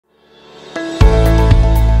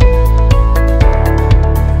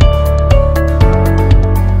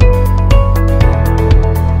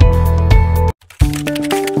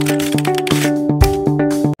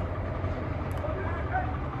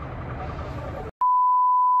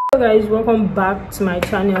Hello guys, welcome back to my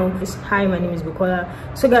channel. Hi, my name is Bukola.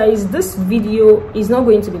 So guys, this video is not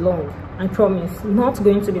going to be long. I promise, not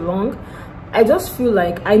going to be long. I just feel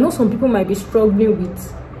like I know some people might be struggling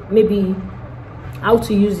with maybe how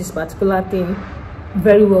to use this particular thing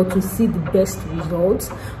very well to see the best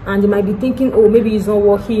results, and they might be thinking, oh, maybe it's not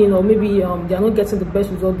working, or maybe they're not getting the best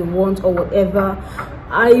result they want, or whatever.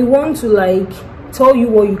 I want to like tell you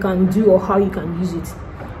what you can do or how you can use it.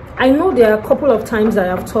 I know there are a couple of times that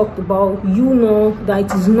I've talked about, you know, that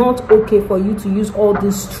it is not okay for you to use all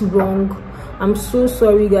this strong. I'm so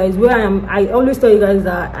sorry guys. Where I am, I always tell you guys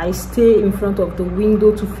that I stay in front of the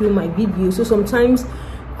window to film my video, so sometimes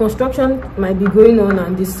construction might be going on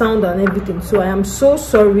and the sound and everything, so I am so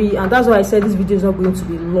sorry, and that's why I said this video is not going to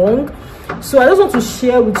be long. So I just want to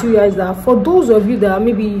share with you guys that for those of you that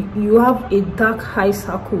maybe you have a dark eye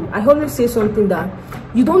circle, I always say something that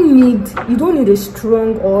you don't need a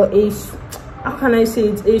strong, or a, how can I say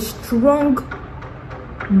it, a strong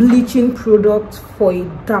bleaching product for a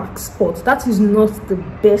dark spot. That is not the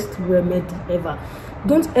best remedy ever.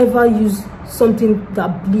 Don't ever use something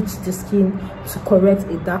that bleaches the skin to correct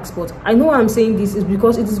a dark spot. I know why I'm saying this is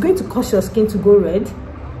because it is going to cause your skin to go red.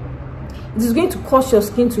 It is going to cause your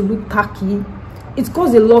skin to look tacky. It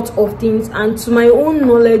causes a lot of things, and to my own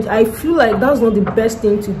knowledge, I feel like that's not the best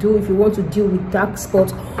thing to do if you want to deal with dark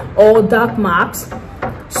spots or dark marks.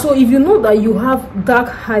 So if you know that you have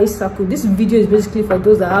dark eye circle, this video is basically for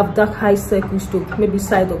those that have dark eye circles, to maybe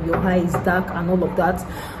side of your eye is dark and all of that,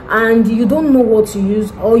 and you don't know what to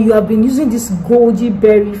use, or you have been using this Goji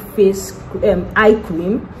berry face eye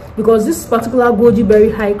cream, because this particular Goji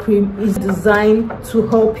berry eye cream is designed to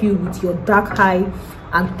help you with your dark eye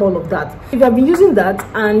and all of that. If you have been using that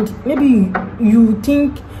and maybe you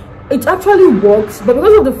think it actually works, but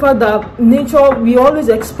because of the fact that nature, we always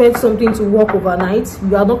expect something to work overnight,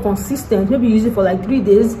 you are not consistent, maybe you use it for like 3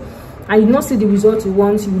 days and you not see the result you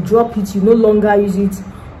want, you drop it, you no longer use it,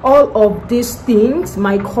 all of these things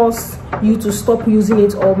might cause you to stop using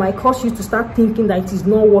it, or might cause you to start thinking that it is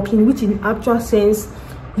not working, which in actual sense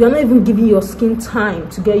you're not even giving your skin time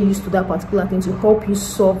to get used to that particular thing to help you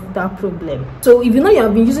solve that problem. So if you know you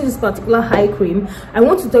have been using this particular eye cream, I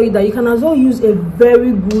want to tell you that you can as well use a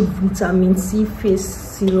very good vitamin C face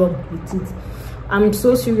serum with it. I'm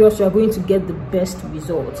so serious, you are going to get the best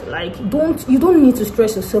result. Like, you don't need to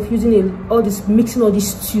stress yourself using all this, mixing all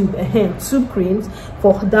these tube creams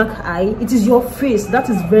for dark eye. It is your face that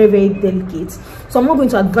is very, very delicate, so I'm not going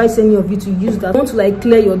to advise any of you to use that. If you want to like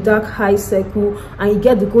clear your dark eye circle and you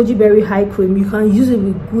get the Goji berry eye cream, you can use it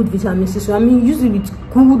with good vitamin C. So I mean, use it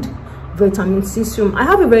with good vitamin C serum. I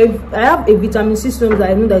have a vitamin C serum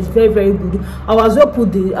that I know that is very, very good. I'll as well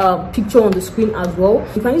put the picture on the screen as well.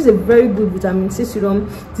 You can use a very good vitamin C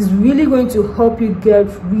serum. It is really going to help you get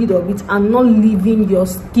rid of it and not leaving your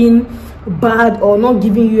skin bad, or not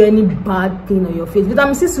giving you any bad thing on your face.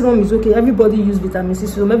 Vitamin C serum is okay. Everybody use vitamin C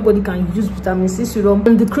serum. Everybody can use vitamin C serum,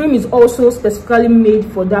 and the cream is also specifically made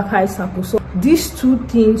for dark eye circle. So these two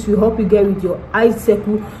things will help you get with your eye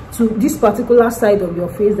circle to this particular side of your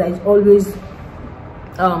face that is always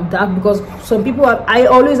dark. Because some people I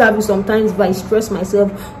always have it sometimes, but I stress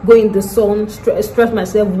myself, go in the sun, stress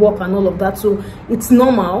myself, walk and all of that, so it's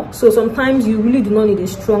normal. So sometimes you really do not need a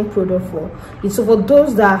strong product for it. So for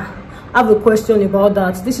those that have a question about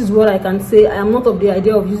that, this is what I can say. I am not of the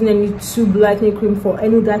idea of using any tube lightening cream for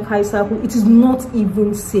any dark eye circle. It is not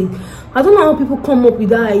even safe. I don't know how people come up with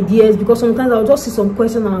that ideas, because sometimes I'll just see some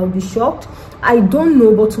question and I'll be shocked. I don't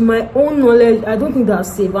know, but to my own knowledge, I don't think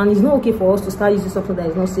that's safe, and it's not okay for us to start using something that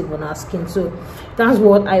is not safe on our skin. So that's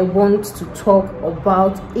what I want to talk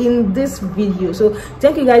about in this video. So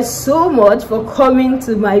thank you guys so much for coming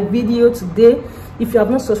to my video today. If you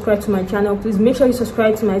have not subscribed to my channel, please make sure you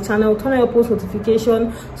subscribe to my channel, turn on your post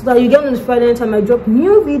notification so that you get notified anytime I drop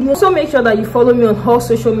new videos. So make sure that you follow me on all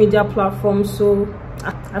social media platforms, so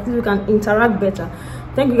at least we can interact better.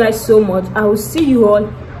 Thank you guys so much. I will see you all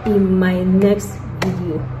in my next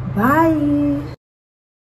video. Bye.